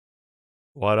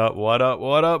What up, what up,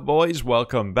 what up, boys?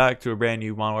 Welcome back to a brand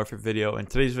new Modern Warfare video. In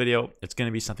today's video, it's going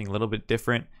to be something a little bit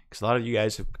different because a lot of you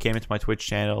guys have came into my Twitch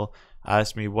channel,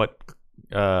 asked me what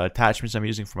attachments I'm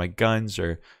using for my guns,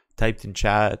 or typed in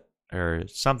chat or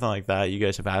something like that. You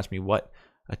guys have asked me what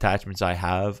attachments I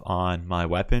have on my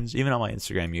weapons. Even on my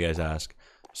Instagram, you guys ask.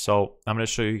 So I'm going to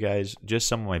show you guys just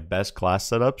some of my best class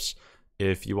setups.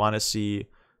 If you want to see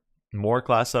more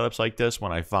class setups like this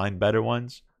when I find better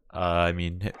ones,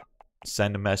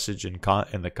 send a message in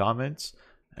the comments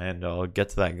and I'll get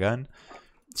to that gun.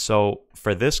 So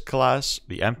for this class,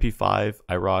 the MP5,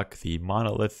 I rock the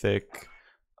monolithic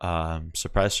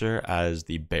suppressor as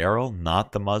the barrel,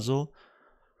 not the muzzle.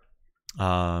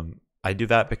 I do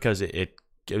that because it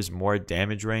gives more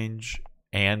damage range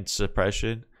and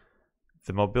suppression.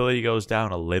 The mobility goes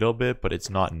down a little bit, but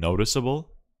it's not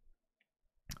noticeable.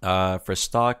 For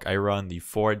stock, I run the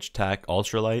Forge Tac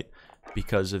Ultralight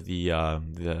because of the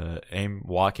aim,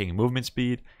 walking, movement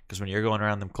speed. Because when you're going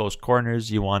around them close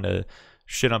corners, you want to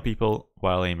shit on people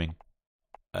while aiming.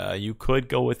 You could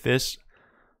go with this,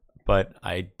 but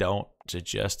I don't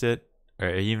suggest it. Or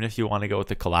even if you want to go with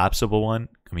the collapsible one,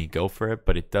 I mean, go for it.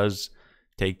 But it does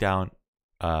take down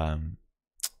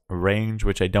range,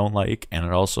 which I don't like, and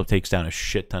it also takes down a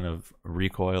shit ton of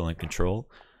recoil and control.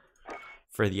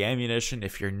 For the ammunition,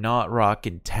 if you're not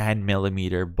rocking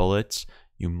 10mm bullets,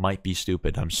 you might be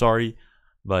stupid. I'm sorry,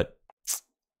 but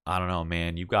I don't know,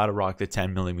 man. You gotta rock the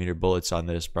 10mm bullets on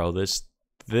this, bro.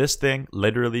 This thing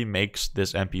literally makes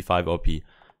this MP5 OP.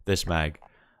 This mag.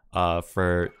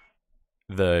 For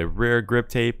the rear grip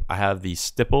tape, I have the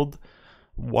stippled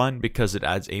one because it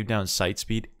adds aim down sight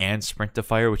speed and sprint to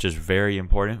fire, which is very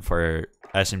important for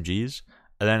SMGs.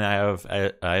 And then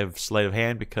I have sleight of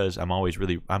hand because I'm always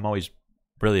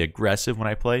really aggressive when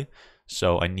I play.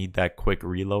 So I need that quick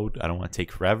reload. I don't want to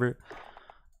take forever.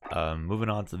 Moving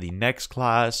on to the next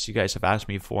class. You guys have asked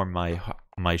me for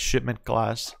my shipment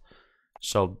class.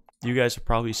 So you guys have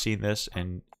probably seen this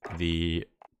in the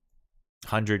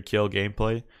 100 kill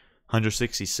gameplay.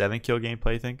 167 kill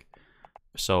gameplay, I think.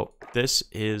 So this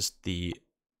is the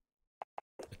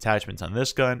attachments on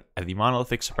this gun. I have the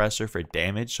monolithic suppressor for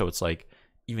damage. So it's like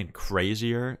even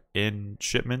crazier in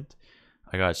shipment.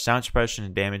 I got sound suppression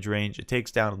and damage range. It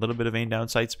takes down a little bit of aim down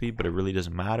sight speed, but it really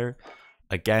doesn't matter.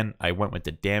 Again, I went with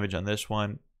the damage on this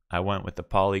one. I went with the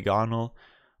polygonal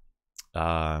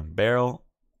barrel.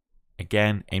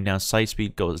 Again, aim down sight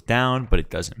speed goes down, but it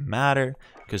doesn't matter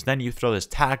because then you throw this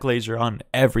tac laser on,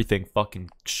 everything fucking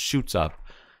shoots up.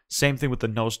 Same thing with the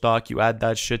no stock. You add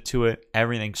that shit to it,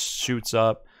 everything shoots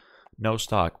up. No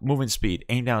stock, movement speed,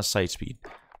 aim down sight speed.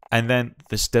 And then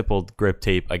the stippled grip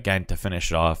tape again to finish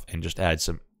it off and just add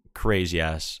some crazy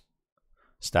ass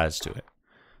stats to it.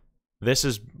 This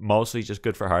is mostly just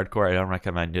good for hardcore. I don't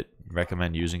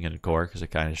recommend using it in core because it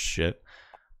kind of shit.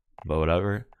 But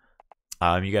whatever.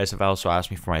 You guys have also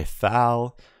asked me for my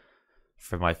FAL.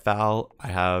 For my FAL, I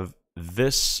have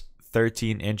this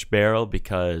 13-inch barrel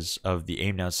because of the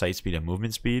aim down sight speed and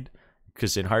movement speed.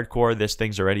 Because in hardcore, this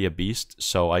thing's already a beast.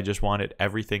 So I just wanted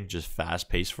everything just fast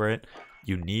paced for it.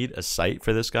 You need a sight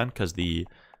for this gun because the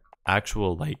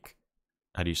actual, like,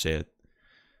 how do you say it?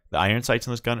 The iron sights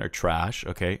in this gun are trash,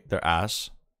 okay? They're ass.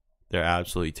 They're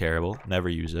absolutely terrible. Never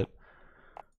use it.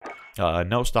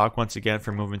 No stock once again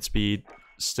for movement speed.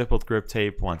 Stippled grip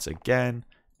tape once again.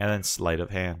 And then sleight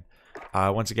of hand.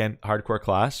 Once again, hardcore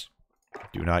class.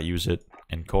 Do not use it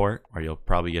in core or you'll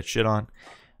probably get shit on.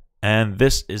 And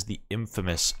this is the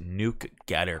infamous Nuke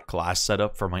Getter class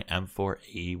setup for my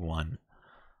M4A1.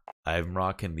 I'm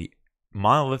rocking the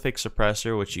monolithic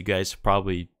suppressor, which you guys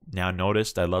probably now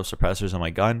noticed. I love suppressors on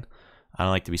my gun. I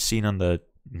don't like to be seen on the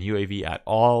UAV at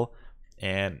all.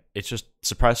 And it's just,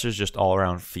 suppressors just all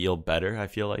around feel better, I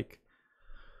feel like.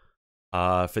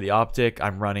 For the optic,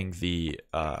 I'm running the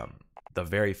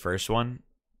very first one.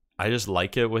 I just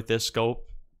like it with this scope.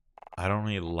 I don't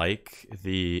really like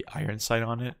the iron sight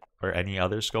on it or any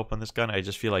other scope on this gun. I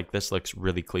just feel like this looks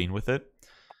really clean with it.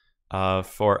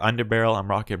 For underbarrel, I'm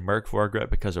rocking Merc foregrip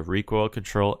because of recoil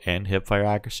control and hipfire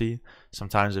accuracy.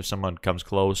 Sometimes if someone comes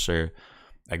close or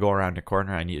I go around the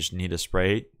corner, I just need a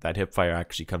spray. That hipfire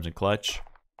accuracy comes in clutch.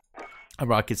 I'm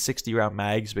rocking 60 round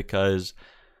mags because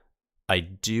I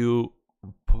do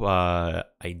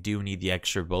need the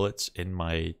extra bullets in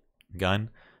my gun.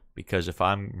 Because if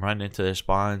I'm running into the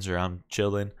spawns or I'm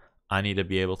chilling, I need to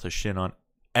be able to shin on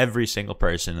every single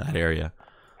person in that area.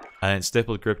 And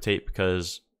stippled grip tape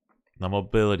because the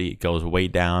mobility goes way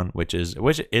down, which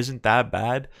isn't that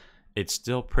bad. It's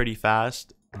still pretty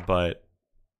fast, but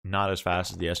not as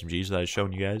fast as the SMGs that I've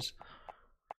shown you guys.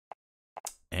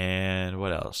 And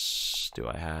what else do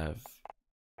I have?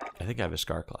 I think I have a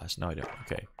SCAR class. No, I don't.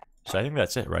 Okay. So I think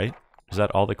that's it, right? Is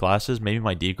that all the classes? Maybe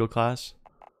my Deagle class?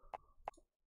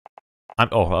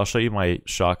 I'll show you my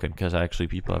shotgun because actually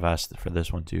people have asked for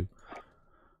this one too.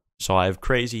 So I have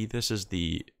Crazy. This is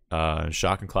the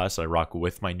shotgun class that I rock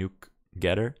with my nuke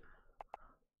getter.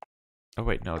 Oh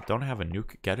wait, no, don't I have a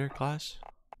nuke getter class?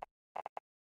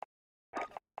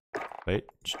 Wait,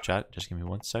 chat, just give me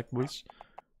 1 sec, boys.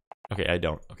 Okay, I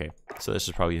don't. Okay, so this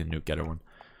is probably the nuke getter one.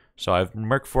 So I have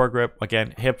Merc foregrip,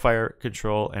 again, hip fire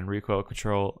control and recoil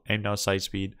control, aim down sight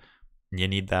speed. You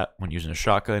need that when using a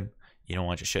shotgun. You don't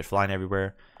want your shit flying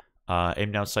everywhere.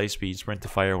 Aim down sight speed, sprint to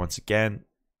fire once again.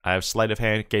 I have sleight of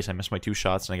hand in case I miss my 2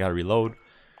 shots and I gotta reload.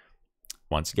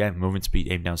 Once again, movement speed,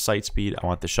 aim down sight speed. I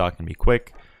want the shotgun to be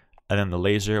quick. And then the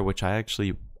laser, which I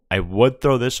would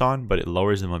throw this on, but it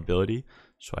lowers the mobility.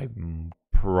 So I'm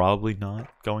probably not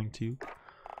going to.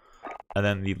 And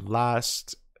then the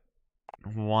last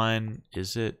one,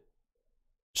 is it?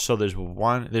 So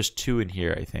there's 2 in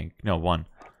here, I think. No, 1.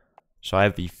 So I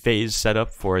have the phase setup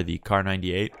for the Car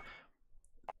 98.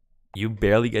 You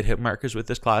barely get hit markers with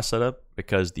this class setup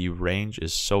because the range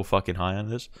is so fucking high on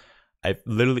this. I've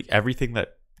literally everything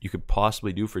that you could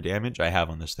possibly do for damage, I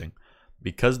have on this thing.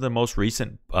 Because the most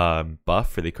recent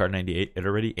buff for the Car 98, it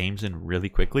already aims in really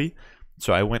quickly.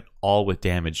 So I went all with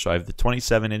damage. So I have the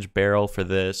 27-inch barrel for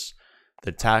this,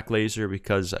 the tack laser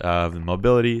because of the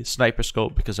mobility, sniper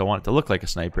scope because I want it to look like a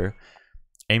sniper,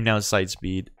 aim down sight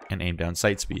speed, and aim down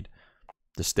sight speed.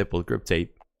 The stippled grip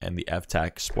tape and the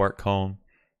F-Tac sport cone.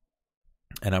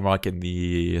 And I'm rocking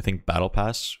the, I think, Battle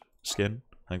Pass skin.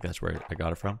 I think that's where I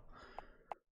got it from.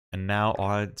 And now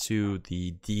on to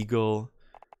the Deagle.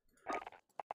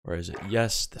 Where is it?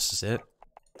 Yes, this is it.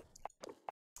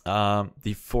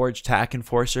 The Forged Tack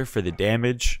Enforcer for the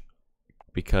damage.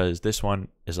 Because this one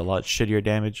is a lot shittier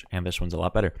damage. And this one's a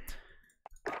lot better.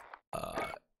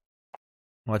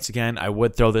 Once again, I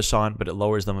would throw this on, but it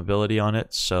lowers the mobility on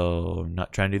it. So I'm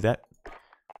not trying to do that.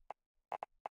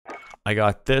 I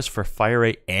got this for fire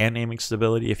rate and aiming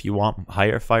stability. If you want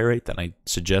higher fire rate, then I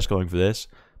suggest going for this.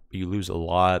 But you lose a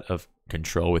lot of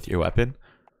control with your weapon.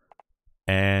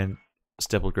 And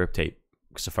stippled grip tape.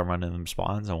 Because if I'm running them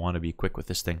spawns, I want to be quick with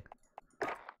this thing.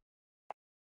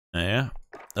 Yeah.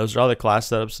 Those are all the class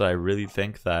setups that I really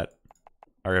think that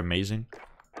are amazing.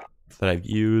 That I've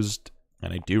used.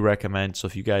 And I do recommend. So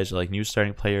if you guys are like new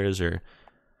starting players or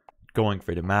going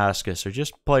for Damascus or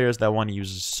just players that want to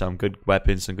use some good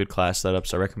weapons, some good class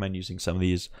setups, I recommend using some of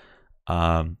these.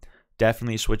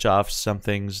 Definitely switch off some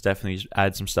things. Definitely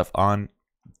add some stuff on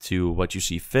to what you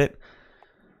see fit.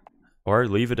 Or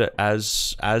leave it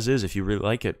as is if you really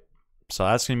like it. So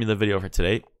that's going to be the video for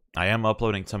today. I am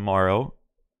uploading tomorrow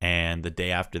and the day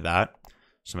after that.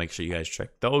 So make sure you guys check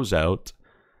those out.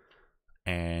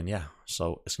 And yeah,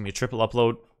 so it's going to be a triple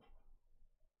upload.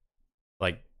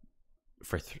 Like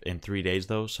in 3 days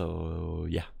though. So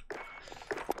yeah.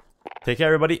 Take care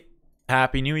everybody.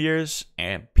 Happy New Year's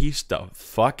and peace the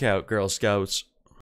fuck out, Girl Scouts.